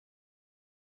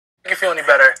Make you feel any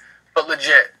better, but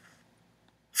legit,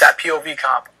 that POV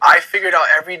comp, I figured out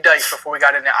every dice before we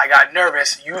got in there. I got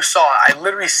nervous. You saw it. I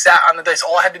literally sat on the dice.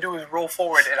 All I had to do was roll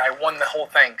forward, and I won the whole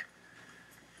thing.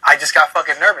 I just got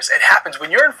fucking nervous. It happens.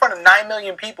 When you're in front of 9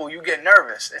 million people, you get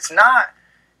nervous. It's not...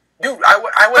 Dude, I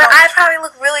went But I probably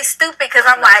look really stupid because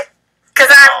I'm like... Because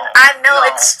I know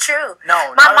it's true.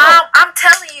 No, my mom, I'm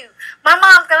telling you, my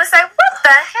mom's going to say, what the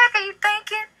heck are you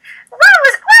thinking? Where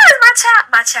is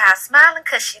my child smiling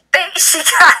because she thinks she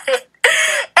got it.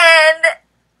 And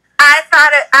I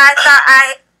thought I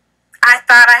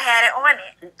had it on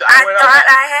it.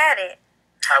 I had it.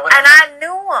 And I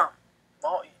knew him.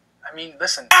 Well, I mean,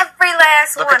 listen. Every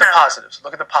last one. Look at the positives.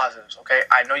 Look at the positives, okay?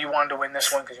 I know you wanted to win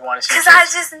this one because you want to see. Because I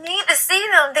just need to see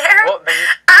them, Derek. Well,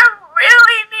 I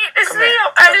really need to see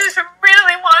them. I just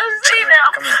really want to see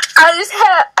them. Come here.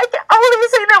 I can only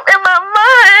see them in my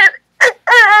mind. And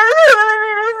I really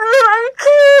need to see my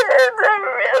kids. I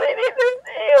really need to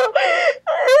see them.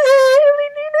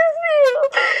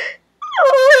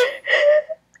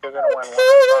 You're going to win one,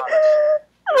 I promise.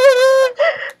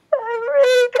 I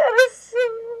really gotta see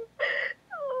them.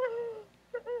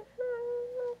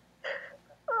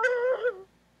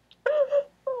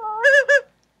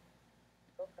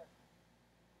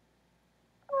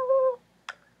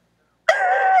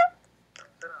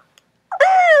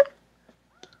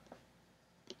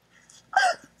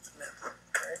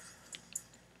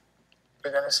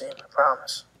 You're gonna see him, I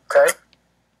promise. Okay?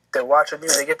 They're watching you.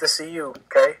 They get to see you.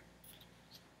 Okay?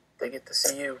 They get to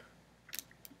see you.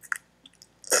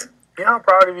 You know how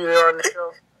proud of you they are on the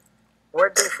show? We're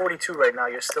at day 42 right now.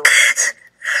 You're still in this thing.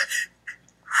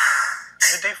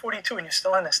 You're day 42 and you're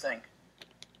still in this thing.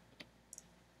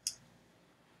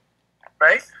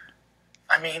 Right?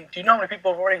 I mean, do you know how many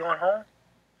people have already gone home?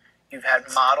 You've had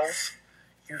models.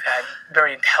 You've had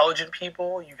very intelligent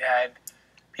people. You've had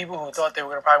people who thought they were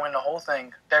going to probably win the whole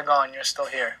thing. They're gone. You're still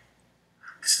here.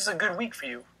 This is a good week for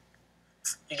you.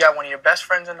 You got one of your best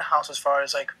friends in the house as far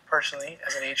as, like, personally,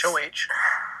 as an HOH.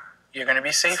 You're going to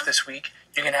be safe this week.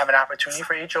 You're going to have an opportunity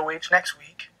for HOH next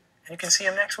week. And you can see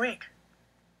him next week.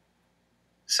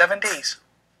 7 days.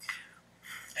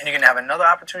 And you're going to have another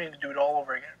opportunity to do it all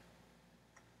over again.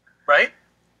 Right?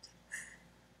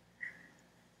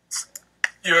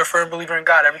 You're a firm believer in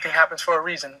God. Everything happens for a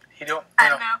reason. He don't, you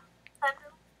know. I know.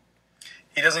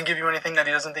 He doesn't give you anything that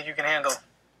he doesn't think you can handle.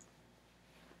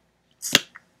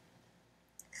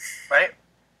 Right?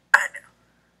 I know.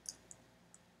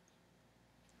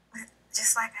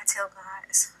 Just like I tell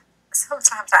guys,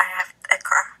 sometimes I have to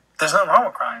cry. There's nothing wrong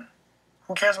with crying.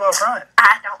 Who cares about crying?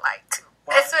 I don't like to.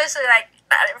 Well, especially, like,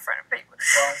 not in front of people.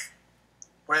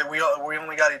 Well, we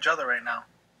only got each other right now.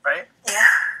 Right? Yeah.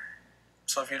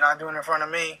 So if you're not doing it in front of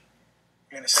me,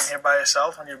 you're going to sit here by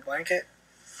yourself on your blanket.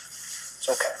 It's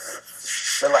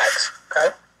okay. Relax,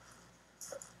 okay?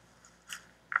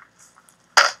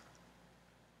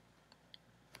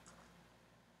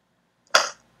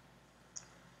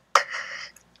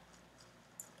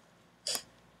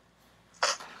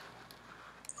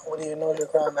 What do you know your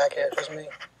crying back at? Just me.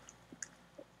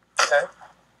 Okay?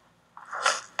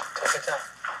 Take your time.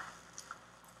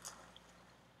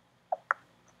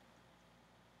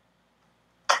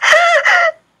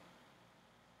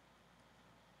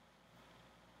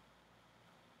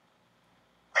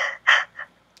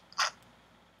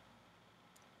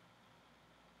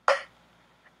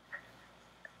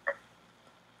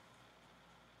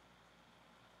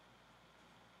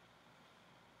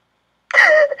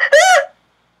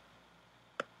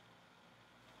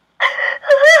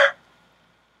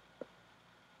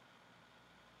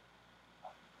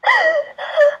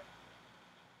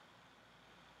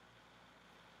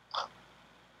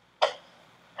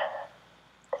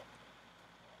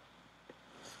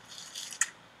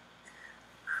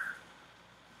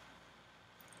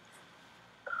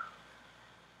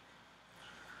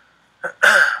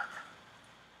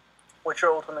 What's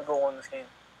your ultimate goal in this game?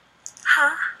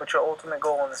 Huh? What's your ultimate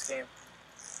goal in this game?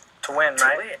 To win,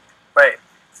 right? To win. Right.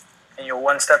 And you're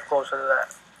one step closer to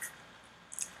that.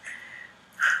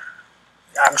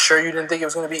 I'm sure you didn't think it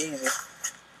was going to be easy.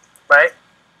 Right?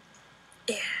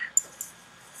 Yeah.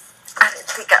 I didn't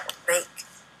think I would make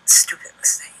stupid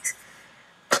mistakes.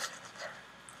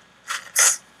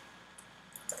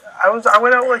 I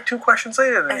went out like 2 questions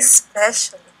later than you.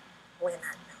 Especially when I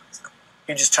know it's going.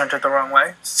 You just turned it the wrong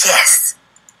way? Yes.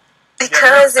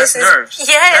 Because that's nerves.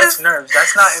 Yes. That's nerves.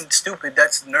 That's not stupid.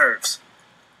 That's nerves.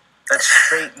 That's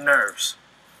straight nerves.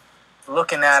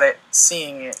 Looking at it,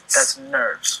 seeing it, that's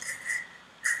nerves.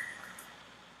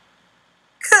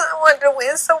 Because I wanted to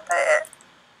win so bad.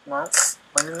 Well,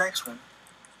 win the next one.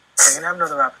 You're going to have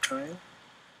another opportunity.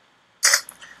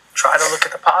 try to look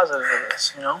at the positive of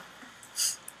this, you know?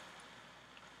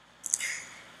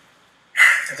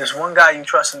 If there's one guy you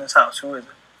trust in this house, who is it?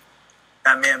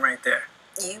 That man right there.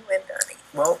 You and Donnie.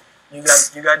 Well, you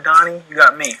got Donnie, you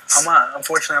got me.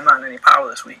 Unfortunately, I'm not in any power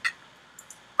this week.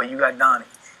 But you got Donnie.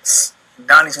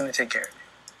 Donnie's going to take care of you.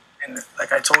 And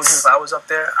like I told you, if I was up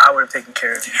there, I would have taken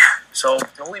care of you. So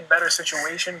the only better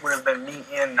situation would have been me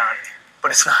and Donnie.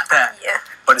 But it's not that. Yeah.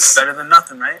 But it's better than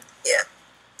nothing, right? Yeah.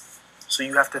 So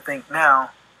you have to think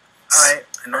now, all right,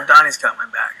 I know Donnie's got my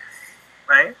back,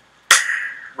 right?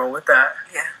 Roll with that.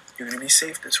 Yeah. You're going to be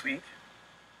safe this week.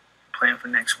 Plan for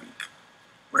next week.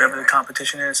 Whatever the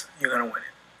competition is, you're going to win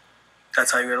it.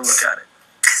 That's how you got to look at it.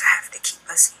 Because I have to keep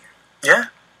us here. Yeah.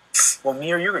 Well,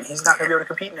 me or you, he's not going to be able to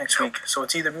compete next week. So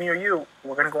it's either me or you,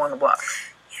 we're going to go on the block.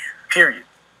 Yeah. Period.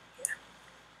 Yeah.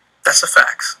 That's the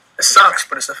facts. It sucks,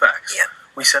 but it's the facts. Yeah.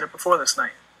 We said it before this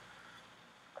night.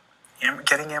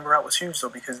 Getting Amber out was huge, though,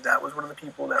 because that was one of the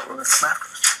people that were going to come after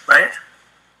us. Right?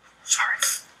 Sorry.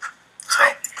 So.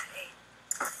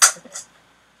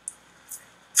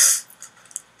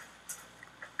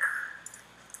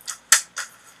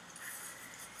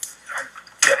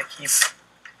 You got to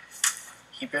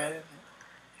keep it,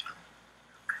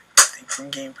 think from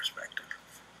game perspective.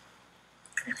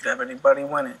 If you could have anybody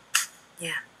win it,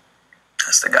 yeah,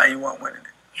 that's the guy you want winning it.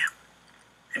 Yeah.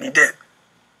 And he did.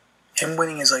 Him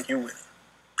winning is like you winning.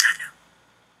 I know.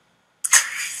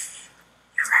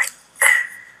 You're right.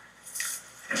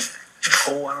 And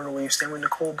Nicole, I don't know where you stand with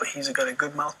Nicole, but he's got a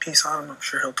good mouthpiece on him. I'm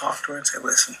sure he'll talk to her and say,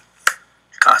 listen,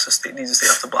 Jocasta needs to stay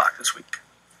off the block this week.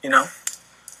 You know?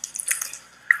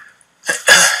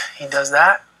 He does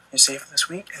that, you're safe this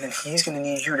week, and then he's going to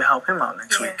need you to help him out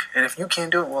next week. And if you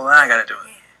can't do it, well, then I got to do it.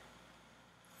 Yeah.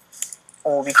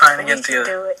 Or we'll be crying again We together.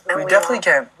 can do it. No, we definitely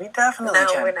can. We definitely can.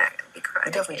 No, we're not going to be crying.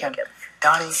 We definitely can. Together.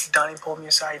 Donnie pulled me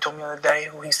aside. He told me the other day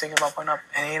who he's thinking about putting up.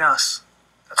 It ain't us.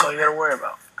 That's all you got to worry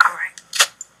about. All right.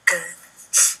 Good.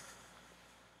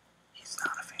 He's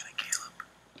not a fan of Caleb.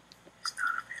 He's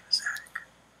not a fan of Zach.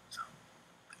 So,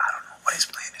 I don't know what his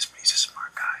plan is, but he's a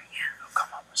smart guy. Yeah. He'll come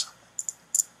up with something.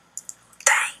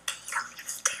 Dang, he don't even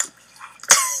tell me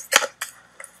that.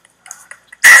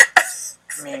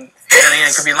 I mean, then again,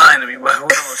 he could be lying to me, but who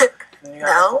knows?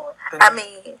 No, I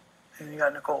mean, and you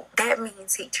got Nicole. that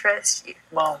means he trusts you.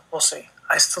 Well, we'll see.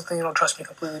 I still think you don't trust me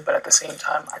completely, but at the same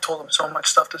time, I told him so much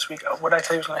stuff this week. What did I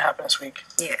tell you was going to happen this week?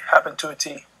 Yeah. Happened to a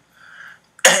T.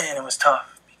 And it was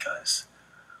tough because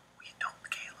we told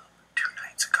Caleb 2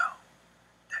 nights ago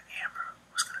that Amber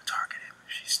was going to target him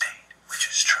if she stayed, which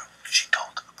is true. She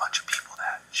told a bunch of people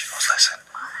that. She goes, listen,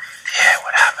 yeah,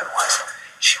 what happened was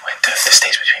she went to, this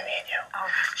stays between me and you. Oh.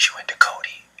 She went to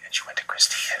Cody and she went to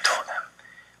Christine and told them,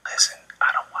 listen,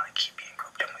 I don't want to keep being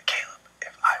grouped in with Caleb.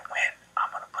 If I win, I'm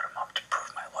going to put him up to prove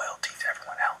my loyalty to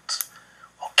everyone else.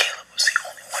 Well, Caleb was the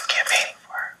only one campaigning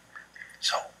for her.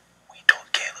 So we told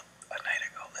Caleb a night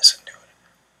ago, listen, dude,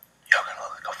 you're going to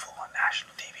look like a fool on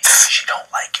national TV. She don't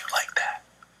like you like that.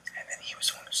 And then he was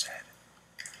the one who said,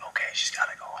 okay, she's got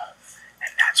to go home.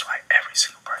 And that's why every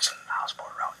single person in the house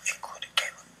brought her out, including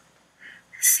Caleb.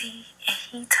 See, and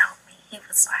he told me, he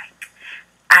was like,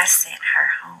 I sent her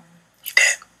home. He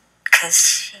did. Because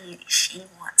she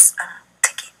wants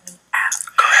to get me out.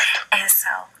 Correct. And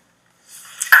so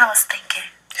I was thinking,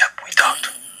 Yep, we talked.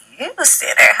 you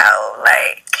sent her home,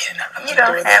 like, He didn't have nothing you to do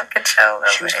don't with have it. control over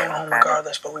She was going home everybody.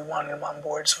 regardless, but we wanted him on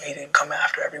board so he didn't come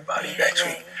after everybody Yeah, next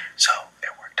yeah, week. yeah. So it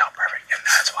worked out perfect, and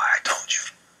that's why I told you,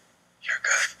 you're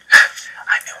good.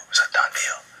 I knew it was a done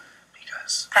deal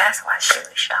because, That's why she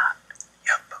was shocked.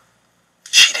 yep,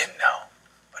 she didn't know.